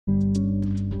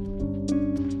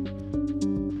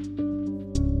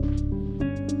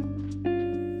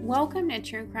Welcome to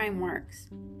True Crime Works,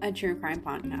 a true crime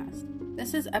podcast.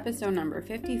 This is episode number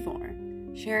 54.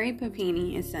 Sherri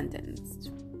Pappini is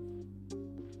sentenced.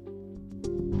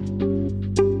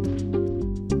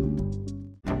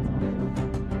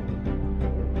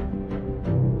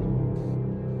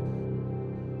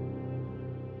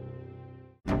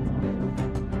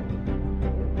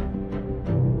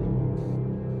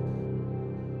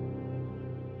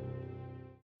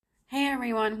 Hey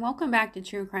everyone, welcome back to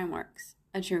True Crime Works,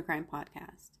 a true crime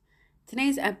podcast.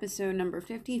 Today's episode number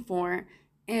 54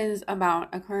 is about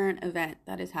a current event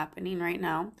that is happening right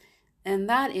now, and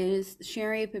that is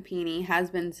Sherri Pappini has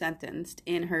been sentenced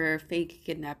in her fake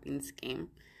kidnapping scheme.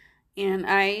 And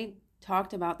I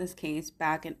talked about this case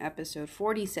back in episode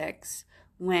 46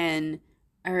 when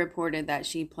I reported that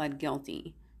she pled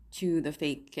guilty to the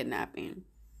fake kidnapping.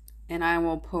 And I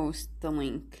will post the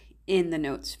link in the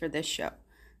notes for this show,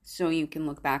 so you can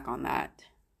look back on that.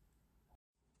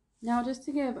 Now, just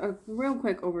to give a real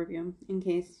quick overview, in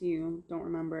case you don't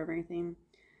remember everything,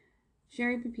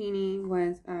 Sherri Pappini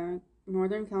was a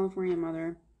Northern California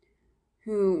mother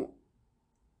who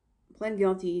pled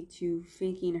guilty to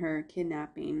faking her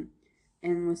kidnapping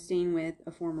and was staying with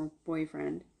a former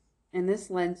boyfriend. And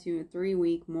this led to a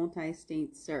 3-week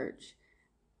multi-state search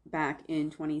back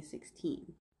in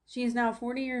 2016. She is now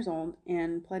 40 years old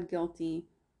and pled guilty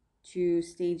to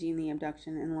staging the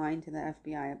abduction and lying to the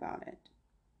FBI about it.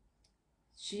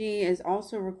 She is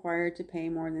also required to pay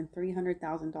more than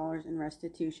 $300,000 in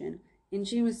restitution, and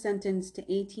she was sentenced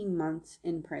to 18 months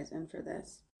in prison for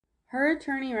this. Her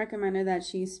attorney recommended that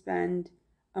she spend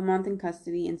a month in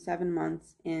custody and 7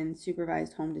 months in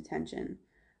supervised home detention.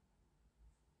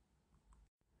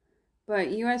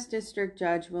 But U.S. District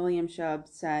Judge William Shub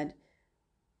said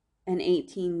an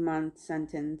 18-month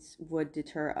sentence would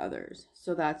deter others.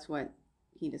 So that's what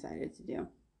he decided to do.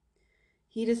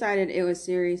 He decided it was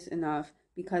serious enough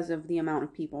because of the amount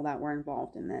of people that were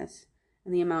involved in this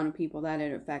and the amount of people that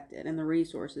it affected and the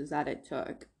resources that it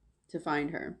took to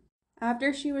find her.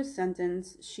 After she was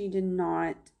sentenced, she did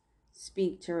not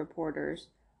speak to reporters,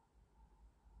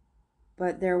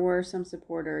 but there were some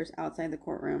supporters outside the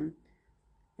courtroom,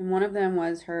 and one of them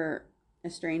was her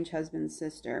estranged husband's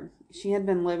sister. She had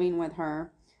been living with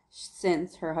her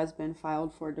since her husband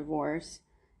filed for divorce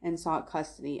and sought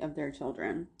custody of their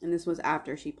children, and this was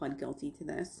after she pled guilty to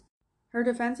this. Her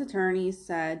defense attorney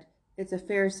said it's a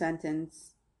fair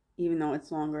sentence, even though it's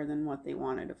longer than what they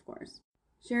wanted, of course.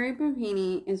 Sherri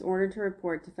Pappini is ordered to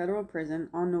report to federal prison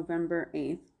on November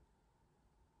 8th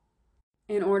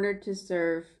in order to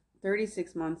serve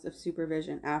 36 months of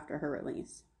supervision after her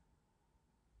release.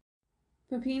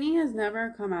 Pappini has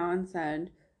never come out and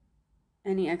said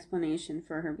any explanation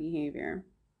for her behavior.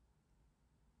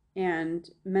 And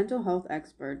mental health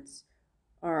experts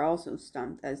are also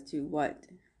stumped as to what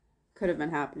could have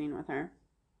been happening with her.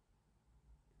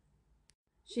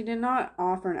 She did not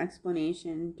offer an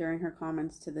explanation during her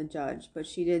comments to the judge, but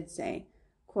she did say,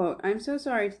 quote, "I'm so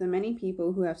sorry to the many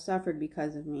people who have suffered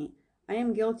because of me. I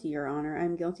am guilty, Your Honor. I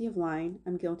am guilty of lying.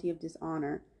 I'm guilty of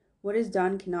dishonor. What is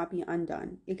done cannot be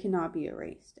undone. It cannot be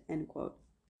erased," end quote.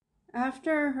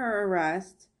 After her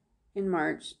arrest in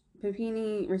March,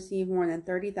 Pappini received more than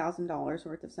 $30,000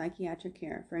 worth of psychiatric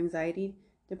care for anxiety,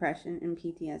 depression, and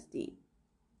PTSD.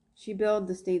 She billed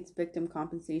the state's victim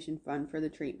compensation fund for the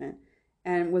treatment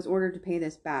and was ordered to pay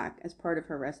this back as part of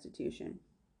her restitution.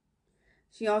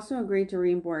 She also agreed to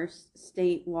reimburse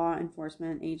state law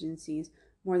enforcement agencies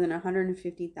more than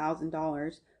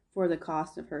 $150,000 for the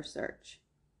cost of her search,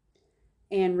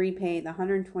 and repay the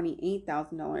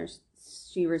 $128,000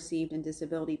 she received in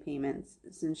disability payments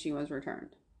since she was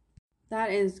returned.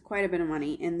 That is quite a bit of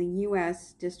money, and the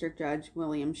U.S. District Judge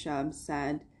William Shub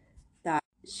said that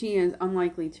she is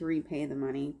unlikely to repay the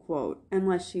money, quote,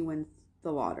 "unless she wins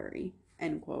the lottery,"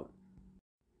 end quote.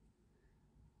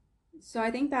 So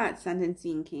I think that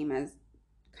sentencing came as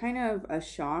kind of a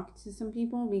shock to some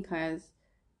people because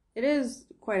it is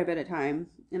quite a bit of time,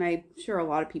 and I'm sure a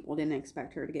lot of people didn't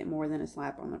expect her to get more than a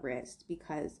slap on the wrist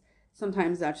because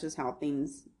sometimes that's just how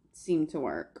things seem to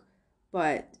work.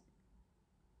 But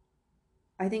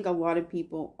I think a lot of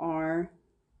people are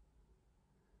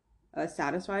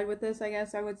satisfied with this, I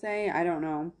guess I would say. I don't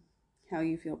know how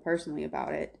you feel personally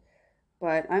about it,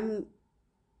 but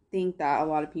think that a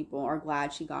lot of people are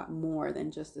glad she got more than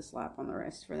just a slap on the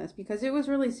wrist for this because it was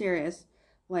really serious,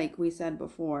 like we said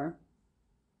before.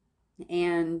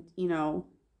 And,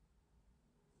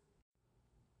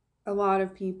 a lot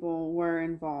of people were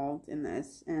involved in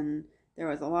this, and there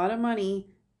was a lot of money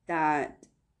that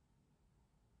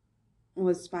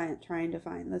was trying to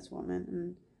find this woman,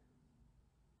 and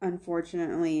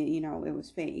unfortunately, it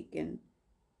was fake, and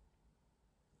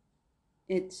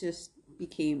it just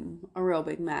became a real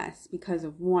big mess because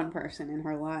of one person and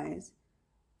her lies.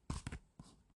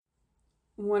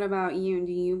 What about you?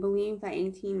 Do you believe that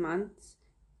 18 months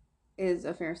is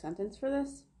a fair sentence for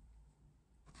this?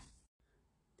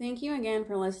 Thank you again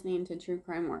for listening to True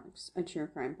Crime Works, a true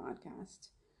crime podcast.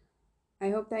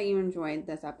 I hope that you enjoyed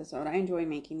this episode. I enjoy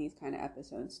making these kind of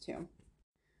episodes too.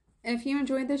 If you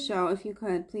enjoyed the show, if you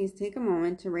could, please take a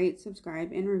moment to rate,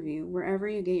 subscribe, and review wherever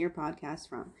you get your podcasts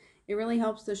from. It really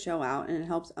helps the show out and it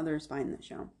helps others find the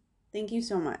show. Thank you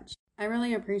so much. I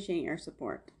really appreciate your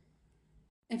support.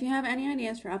 If you have any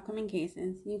ideas for upcoming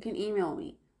cases, you can email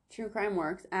me,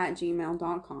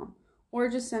 truecrimeworks@gmail.com, or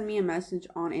just send me a message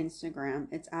on Instagram.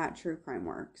 It's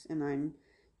 @truecrimeworks, and I'm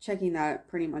checking that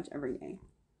pretty much every day.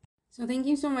 So thank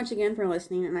you so much again for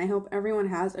listening, and I hope everyone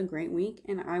has a great week,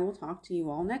 and I will talk to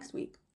you all next week.